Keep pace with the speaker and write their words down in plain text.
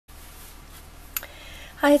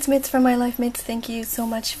Hi, it's Mits from MyLifeMits. Thank you so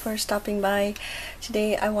much for stopping by.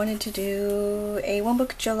 Today I wanted to do a One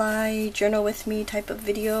Book July journal with me type of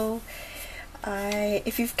video.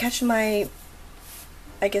 If you've catched my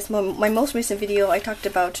most recent video, I talked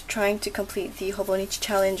about trying to complete the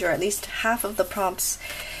hobonichichallenge, or at least half of the prompts,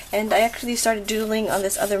 and I actually started doodling on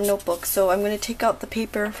this other notebook. So I'm going to take out the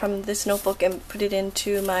paper from this notebook and put it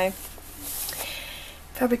into my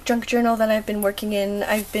fabric junk journal that I've been working in.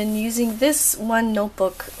 I've been using this one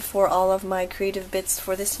notebook for all of my creative bits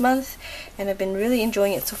for this month, and I've been really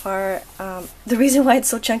enjoying it so far. The reason why it's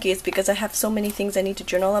so chunky is because I have so many things I need to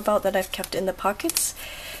journal about that I've kept in the pockets.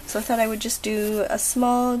 So I thought I would just do a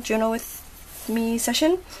small journal with me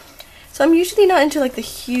session. So I'm usually not into like the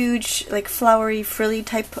huge, like flowery, frilly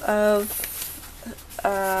type of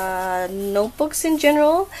notebooks in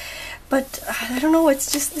general, but I don't know,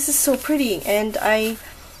 it's just, this is so pretty, and I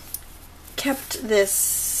kept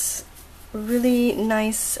this really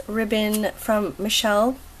nice ribbon from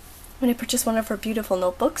Michelle when I purchased one of her beautiful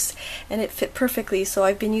notebooks, and it fit perfectly, so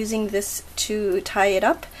I've been using this to tie it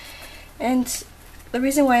up. And the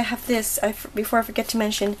reason why I have this, before I forget to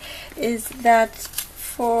mention, is that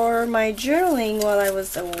for my journaling while I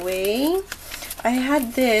was away, I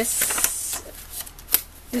had this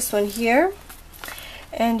one here,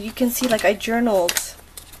 and you can see like I journaled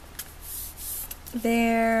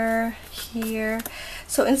there, here.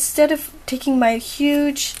 So instead of taking my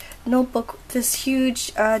huge notebook, this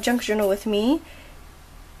huge junk journal with me,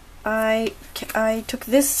 I took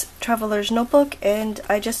this traveler's notebook and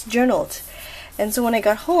I just journaled. And so when I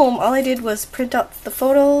got home, all I did was print out the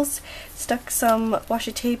photos, stuck some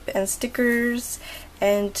washi tape and stickers,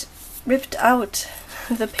 and ripped out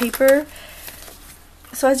the paper.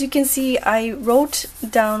 So as you can see, I wrote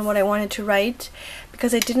down what I wanted to write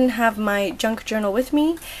because I didn't have my junk journal with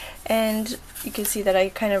me, and you can see that I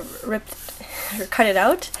kind of ripped or cut it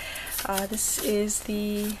out. This is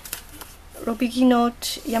the Robigi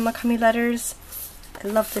Note Yamakami letters. I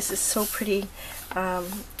love this, it's so pretty. I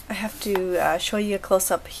have to show you a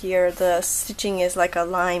close-up here. The stitching is like a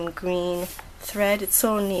lime green thread. It's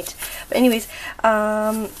so neat. But anyways,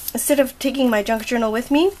 instead of taking my junk journal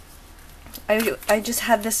with me, I just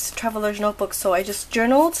had this traveler's notebook, so I just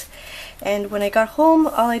journaled. And when I got home,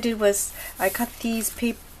 all I did was I cut these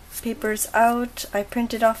papers out, I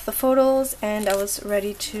printed off the photos, and I was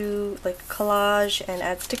ready to like collage and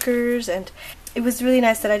add stickers. And it was really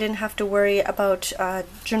nice that I didn't have to worry about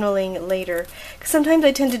journaling later. Because sometimes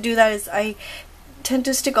I tend to do that, is I tend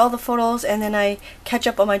to stick all the photos and then I catch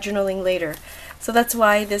up on my journaling later. So that's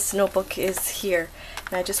why this notebook is here.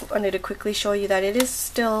 And I just wanted to quickly show you that it is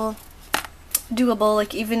still doable.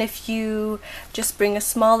 Like even if you just bring a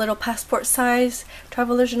small little passport size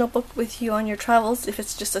traveler's notebook with you on your travels, if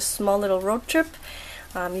it's just a small little road trip,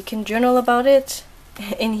 you can journal about it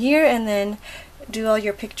in here and then do all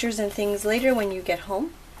your pictures and things later when you get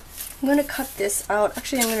home. I'm going to cut this out.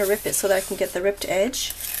 Actually, I'm going to rip it so that I can get the ripped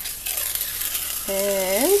edge.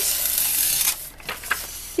 And I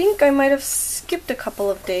think I might have skipped a couple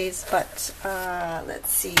of days, but let's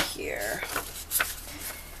see here.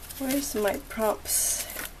 Where's my prompts?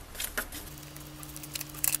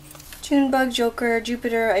 Junebug, Joker,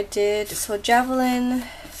 Jupiter, I did. So Javelin,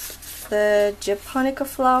 the Japonica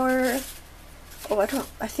flower. Oh,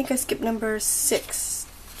 I think I skipped number 6.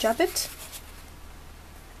 Jabbit?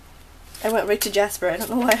 I went right to Jasper. I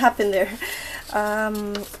don't know what happened there. I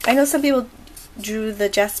know some people drew the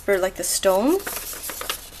Jasper like the stone,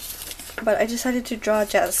 but I decided to draw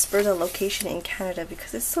Jasper, the location in Canada,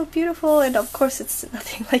 because it's so beautiful, and of course it's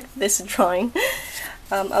nothing like this drawing.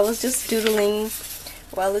 I was just doodling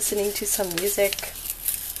while listening to some music,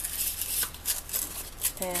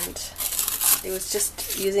 and it was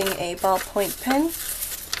just using a ballpoint pen.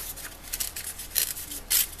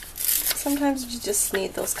 Sometimes you just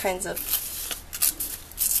need those kinds of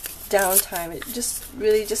downtime. It just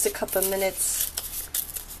really just a couple of minutes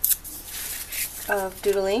of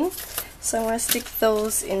doodling. So I'm going to stick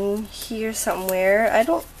those in here somewhere.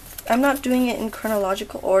 I'm not doing it in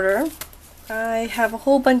chronological order. I have a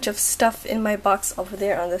whole bunch of stuff in my box over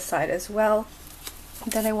there on the side as well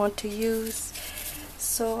that I want to use.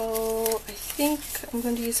 So I think I'm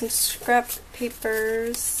going to use some scrap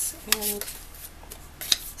papers, and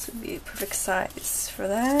this would be a perfect size for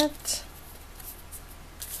that.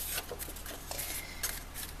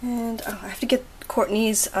 And I have to get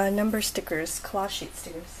Courtney's number stickers, collage sheet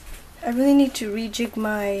stickers. I really need to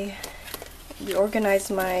reorganize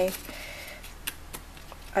my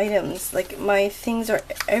items. Like my things are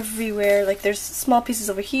everywhere. Like there's small pieces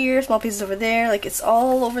over here, small pieces over there. Like it's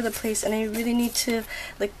all over the place, and I really need to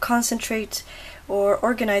like concentrate or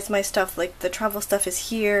organize my stuff. Like the travel stuff is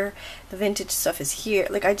here, the vintage stuff is here.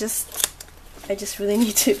 Like I just really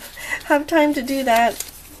need to have time to do that.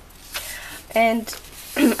 And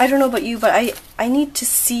I don't know about you, but I need to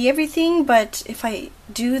see everything, but if I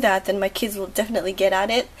do that, then my kids will definitely get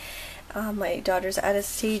at it. My daughter's at a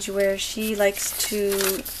stage where she likes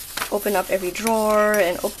to open up every drawer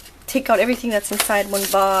and take out everything that's inside one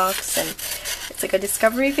box, and it's like a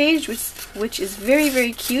discovery phase, which is very,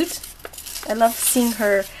 very cute. I love seeing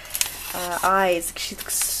her eyes. She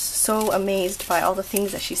looks so amazed by all the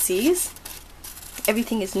things that she sees.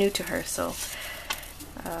 Everything is new to her, so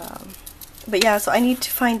but yeah, so I need to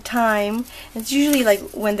find time. It's usually like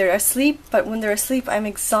when they're asleep, but when they're asleep I'm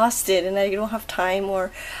exhausted and I don't have time,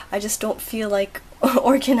 or I just don't feel like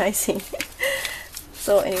organizing.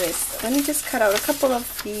 So anyways, let me just cut out a couple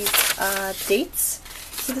of these dates.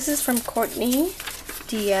 So this is from Courtney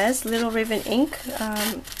Diaz, Little Raven Ink.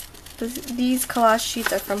 These collage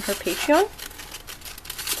sheets are from her Patreon.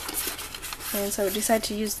 And so I decided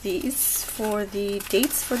to use these for the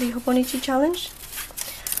dates for the Hobonichi challenge.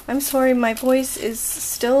 I'm sorry, my voice is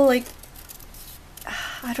still like,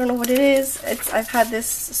 I don't know what it is. I've had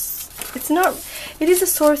this, it is a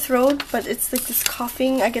sore throat, but it's like this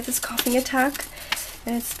coughing, I get this coughing attack,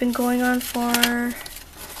 and it's been going on for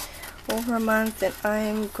over a month, and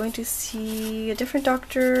I'm going to see a different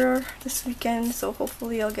doctor this weekend, so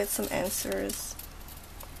hopefully I'll get some answers.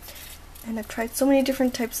 And I've tried so many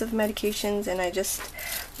different types of medications, and I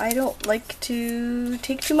don't like to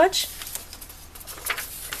take too much.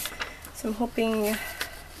 So I'm hoping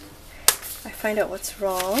I find out what's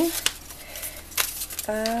wrong.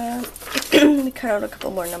 Let me cut out a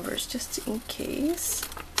couple more numbers just in case.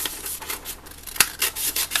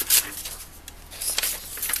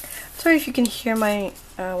 Sorry if you can hear my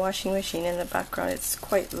washing machine in the background. It's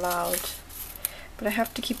quite loud. But I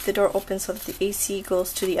have to keep the door open so that the AC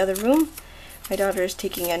goes to the other room. My daughter is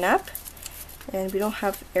taking a nap, and we don't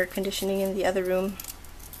have air conditioning in the other room.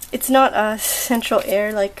 It's not a central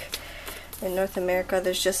air like in North America.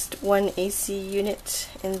 There's just one AC unit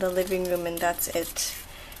in the living room, and that's it.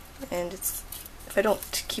 And if I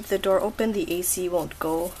don't keep the door open, the AC won't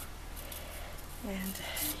go. And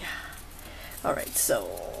yeah. Alright, so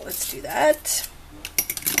let's do that.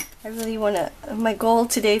 I really my goal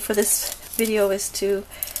today for this video is to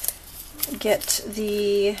get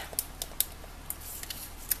the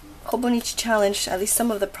Hobonichi challenge, at least some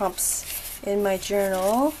of the prompts, in my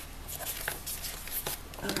journal.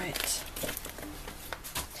 Alright.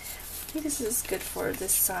 I think this is good for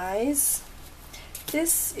this size.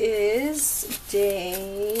 This is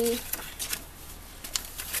day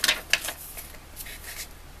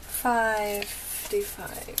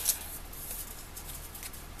 555.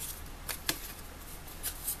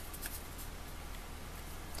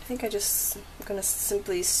 I think I'm going to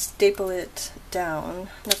simply staple it down.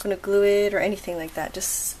 I'm not going to glue it or anything like that.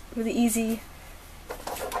 Just really easy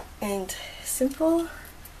and simple.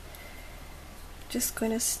 Just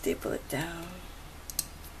going to staple it down.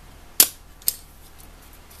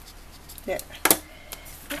 There.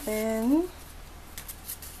 And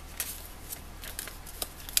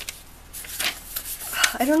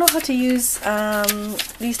I don't know how to use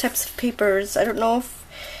these types of papers. I don't know if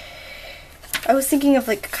I was thinking of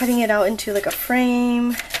like cutting it out into like a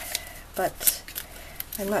frame, but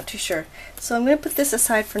I'm not too sure. So I'm going to put this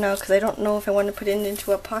aside for now because I don't know if I want to put it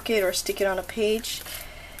into a pocket or stick it on a page.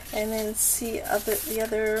 And then see the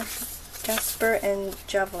other Jasper and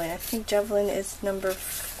Javelin. I think Javelin is number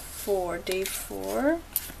 4, day 4.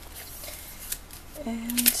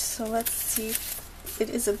 And so let's see if it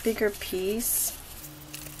is a bigger piece.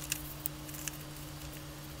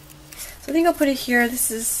 So I think I'll put it here.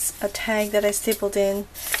 This is a tag that I stapled in,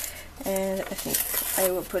 and I think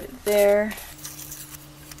I will put it there.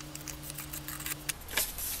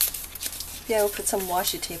 Yeah, I will put some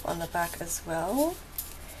washi tape on the back as well.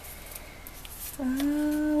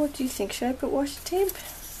 What do you think? Should I put washi tape?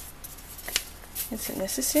 Is it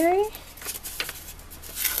necessary?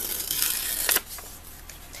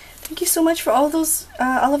 Thank you so much for all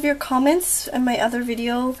of your comments on my other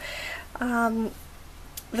video.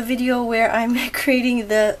 The video where I'm creating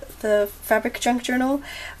the fabric junk journal.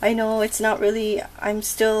 I know it's not really, I'm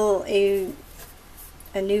still a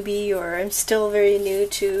newbie, or I'm still very new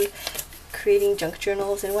to creating junk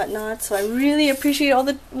journals and whatnot, so I really appreciate all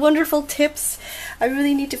the wonderful tips. I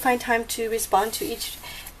really need to find time to respond to each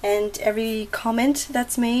and every comment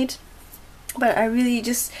that's made, but I really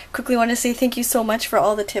just quickly want to say thank you so much for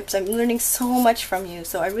all the tips. I'm learning so much from you,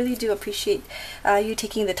 so I really do appreciate you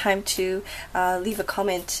taking the time to leave a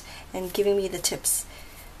comment and giving me the tips.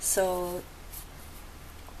 So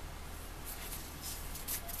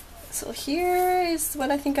So here is what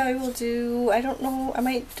I think I will do. I don't know, I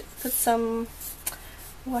might put some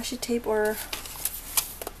washi tape, or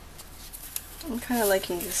I'm kind of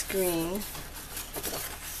liking this green.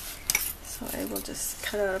 So I will just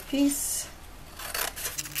cut out a piece.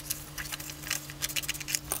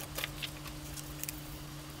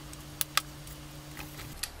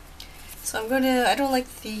 So I'm going to, I don't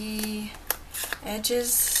like the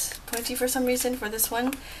edges pointy for some reason for this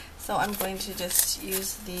one, so I'm going to just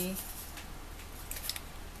use the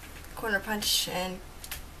corner punch and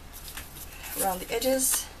around the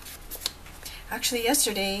edges. Actually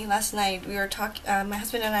last night we were talking, my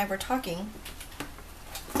husband and I were talking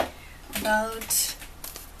about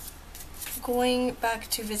going back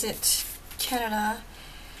to visit Canada,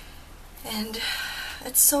 and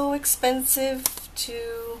it's so expensive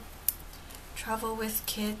to travel with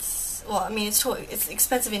kids. Well, I mean, it's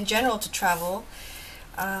expensive in general to travel.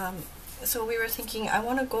 So we were thinking, I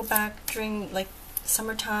want to go back during like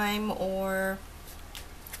summertime, or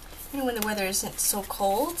when the weather isn't so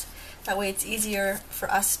cold. That way it's easier for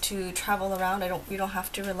us to travel around. We don't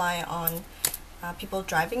have to rely on people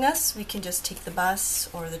driving us. We can just take the bus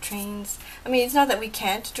or the trains. I mean, it's not that we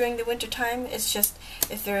can't during the winter time. It's just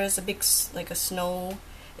if there is a big if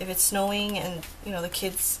it's snowing, and the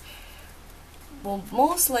kids will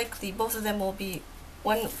most likely, both of them will be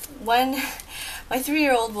one my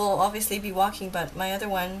 3-year-old will obviously be walking, but my other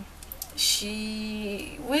one,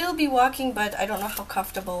 she will be walking, but I don't know how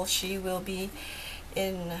comfortable she will be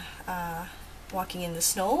in walking in the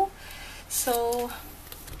snow. So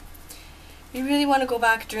we really want to go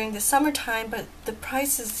back during the summertime, but the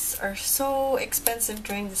prices are so expensive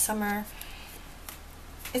during the summer.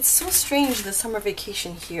 It's so strange, the summer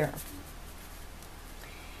vacation here.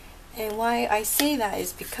 And why I say that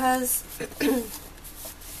is because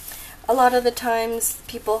a lot of the times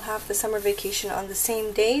people have the summer vacation on the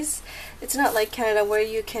same days. It's not like Canada where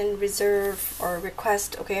you can reserve or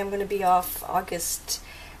request, okay, I'm going to be off August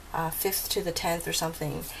 5th to the 10th or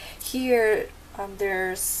something. Here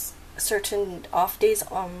there's certain off days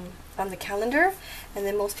on the calendar, and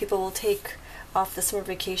then most people will take off the summer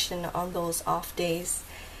vacation on those off days.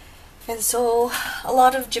 And so a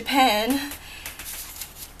lot of Japan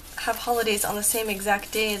have holidays on the same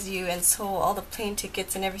exact day as you, and so all the plane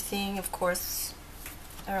tickets and everything, of course,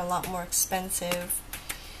 are a lot more expensive.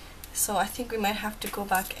 So I think we might have to go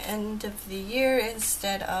back end of the year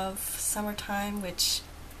instead of summertime, which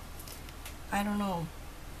I don't know.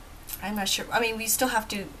 I'm not sure. I mean, we still have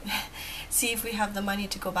to see if we have the money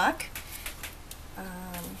to go back.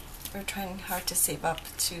 We're trying hard to save up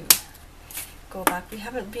to go back. We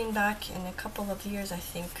haven't been back in a couple of years, I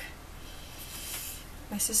think.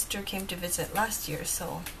 My sister came to visit last year,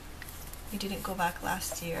 so we didn't go back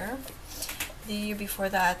last year. The year before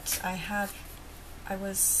that, I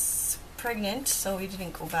was pregnant, so we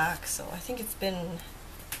didn't go back. So I think it's been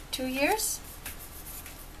 2 years.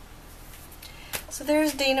 So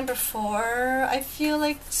there's day number 4. I feel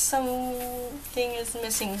like something is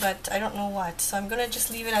missing, but I don't know what. So I'm gonna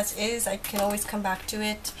just leave it as is. I can always come back to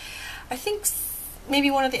it. I think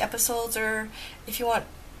maybe one of the episodes, or if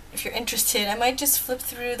you're interested, I might just flip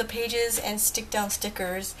through the pages and stick down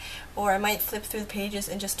stickers, or I might flip through the pages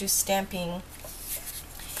and just do stamping.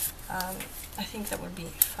 I think that would be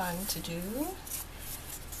fun to do.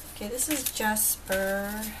 Okay, this is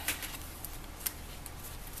Jasper.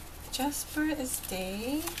 Jasper is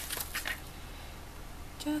day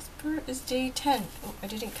 10. Oh, I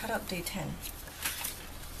didn't cut out day 10.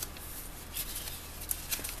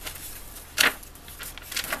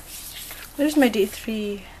 There's my day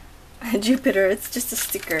 3 Jupiter. It's just a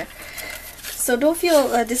sticker. So don't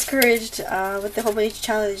feel discouraged with the Hobonichi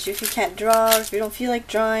challenge if you can't draw, or if you don't feel like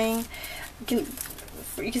drawing. You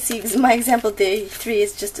can see my example day 3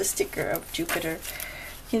 is just a sticker of Jupiter.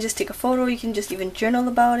 You can just take a photo, you can just even journal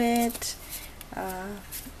about it.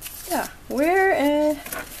 Yeah,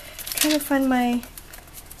 trying to find my,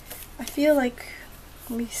 I feel like,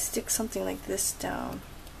 let me stick something like this down.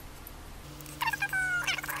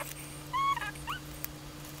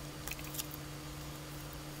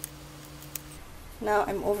 Now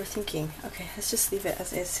I'm overthinking. Okay, let's just leave it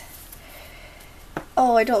as is.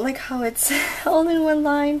 Oh, I don't like how it's all in one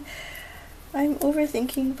line. I'm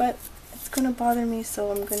overthinking, but it's gonna bother me,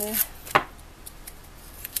 so I'm gonna...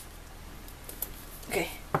 Okay.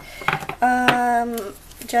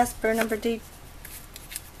 Jasper, number day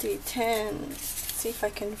 10. Let's see if I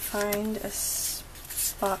can find a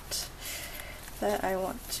spot that I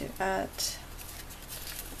want to add.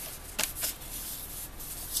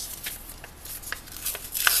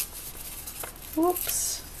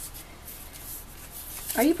 Whoops.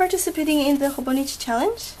 Are you participating in the Hobonichi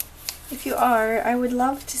challenge? If you are, I would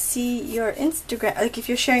love to see your Instagram, like if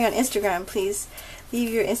you're sharing on Instagram, please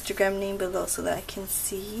leave your Instagram name below so that I can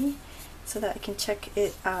see, so that I can check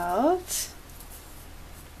it out.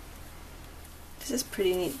 This is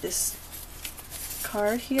pretty neat, this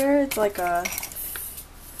card here. It's like a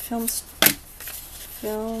film.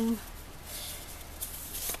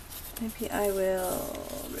 Maybe I will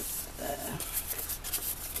rip that.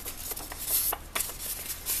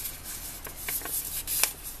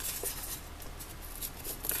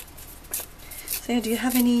 So do you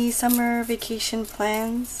have any summer vacation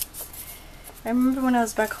plans? I remember when I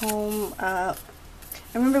was back home, I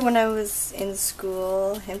remember when I was in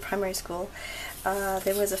school, in primary school,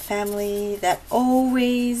 there was a family that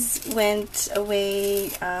always went away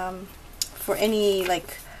for any,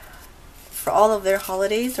 like, for all of their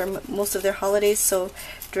holidays, or most of their holidays. So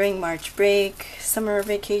during March break, summer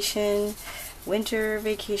vacation, winter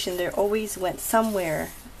vacation, they always went somewhere,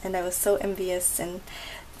 and I was so envious. And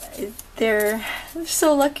they're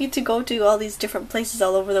so lucky to go to all these different places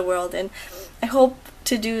all over the world, and I hope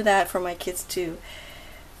to do that for my kids too.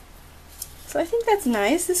 So I think that's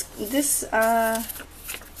nice. This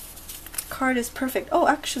card is perfect. Oh,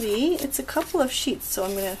 actually, it's a couple of sheets, so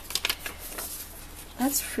I'm gonna.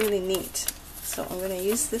 That's really neat. So I'm gonna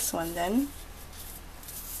use this one then,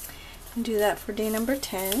 and do that for day number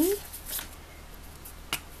 10.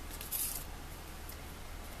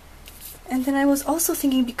 And then I was also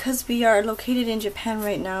thinking, because we are located in Japan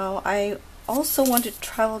right now, I also want to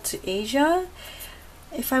travel to Asia.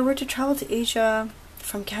 If I were to travel to Asia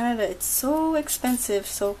from Canada, it's so expensive,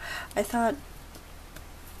 so I thought,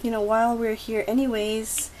 you know, while we're here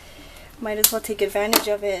anyways, might as well take advantage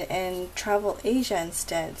of it and travel Asia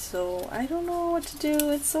instead. So I don't know what to do,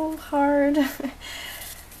 it's so hard. It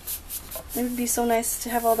would be so nice to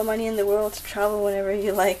have all the money in the world to travel whenever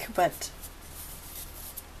you like, but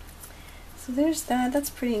so there's that. That's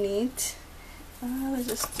pretty neat.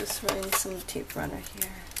 Let's just run in some tape runner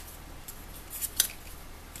here.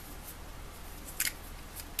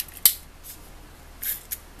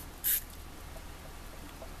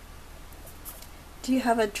 Do you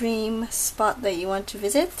have a dream spot that you want to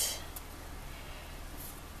visit?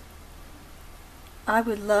 I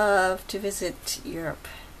would love to visit Europe.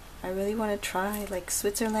 I really want to try like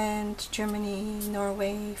Switzerland, Germany,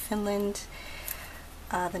 Norway, Finland,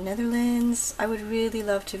 the Netherlands. I would really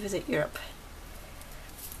love to visit Europe.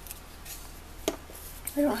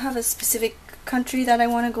 I don't have a specific country that I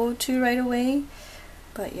want to go to right away,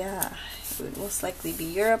 but yeah, it would most likely be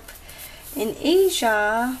Europe. In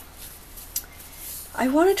Asia, I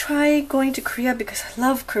want to try going to Korea because I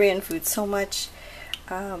love Korean food so much,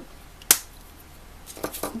 but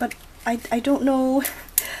I don't know.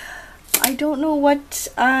 I don't know what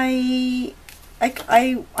I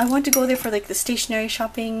want to go there for like the stationery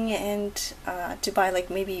shopping and to buy like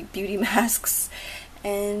maybe beauty masks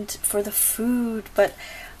and for the food, but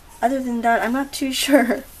other than that I'm not too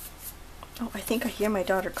sure. Oh, I think I hear my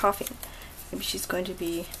daughter coughing. Maybe she's going to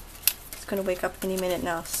wake up any minute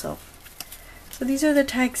now. So these are the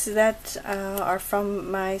tags that are from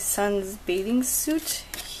my son's bathing suit.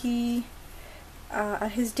 He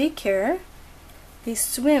at his daycare, they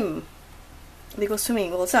swim. They go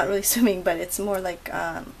swimming. Well, it's not really swimming, but it's more like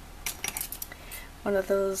one of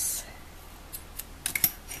those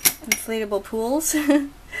inflatable pools.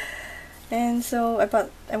 And so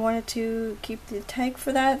I wanted to keep the tag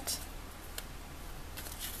for that.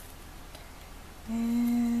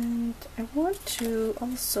 And I want to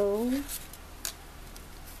also,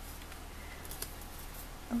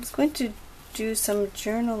 I was going to do some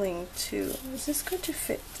journaling too. Is this going to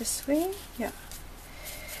fit this way? Yeah.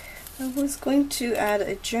 I was going to add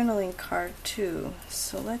a journaling card too.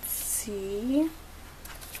 So let's see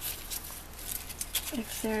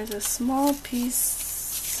if there's a small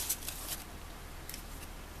piece.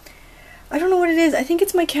 I don't know what it is. I think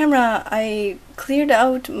it's my camera. I cleared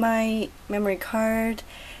out my memory card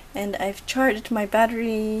and I've charged my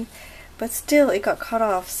battery, but still it got cut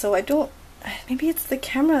off. So I don't, maybe it's the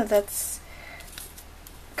camera that's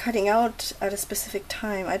cutting out at a specific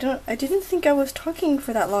time. I didn't think I was talking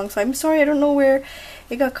for that long, so I'm sorry. I don't know where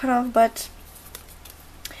it got cut off, but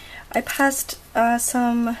I passed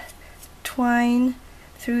some twine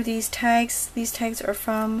through these tags. These tags are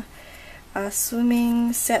from a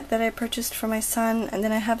swimming set that I purchased for my son, and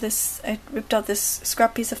then I have this, I ripped out this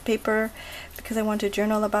scrap piece of paper because I want to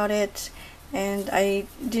journal about it, and I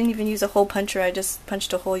didn't even use a hole puncher. I just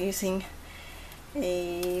punched a hole using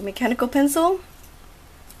a mechanical pencil.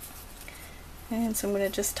 And so I'm going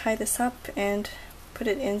to just tie this up and put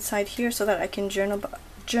it inside here so that I can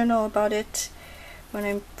journal about it when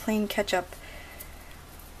I'm playing catch up.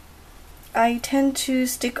 I tend to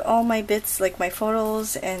stick all my bits, like my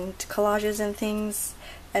photos and collages and things,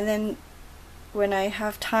 and then when I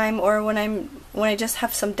have time, or when I just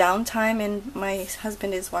have some downtime and my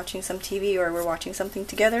husband is watching some TV or we're watching something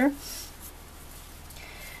together,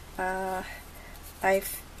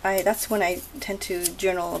 that's when I tend to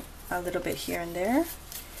journal a little bit here and there.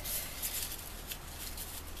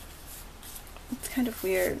 It's kind of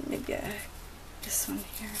weird. Maybe this one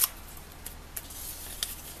here.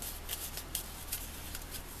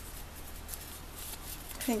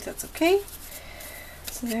 I think that's okay.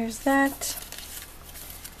 So there's that.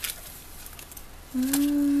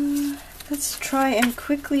 Let's try and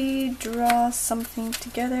quickly draw something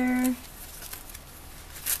together.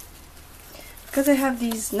 Because I have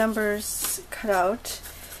these numbers cut out,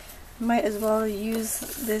 I might as well use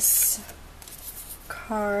this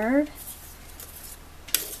card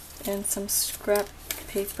and some scrap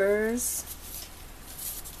papers.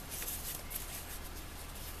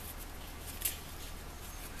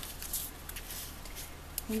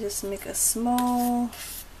 And just make a small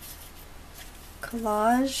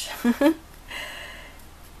collage.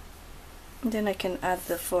 And then I can add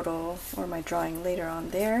the photo or my drawing later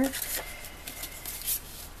on there.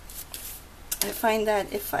 I find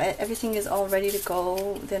that if everything is all ready to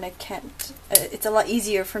go, then I can't, it's a lot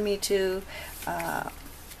easier for me to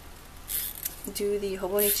do the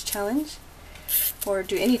hobonichichallenge or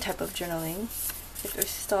do any type of journaling if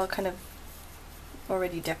it's all kind of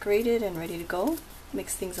already decorated and ready to go. It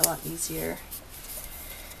makes things a lot easier.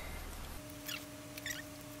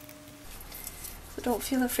 So don't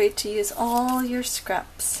feel afraid to use all your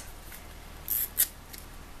scraps.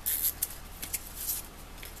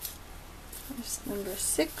 There's number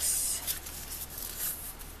 6.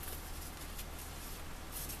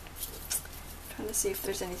 Trying to see if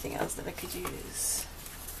there's anything else that I could use.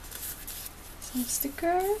 Some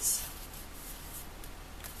stickers.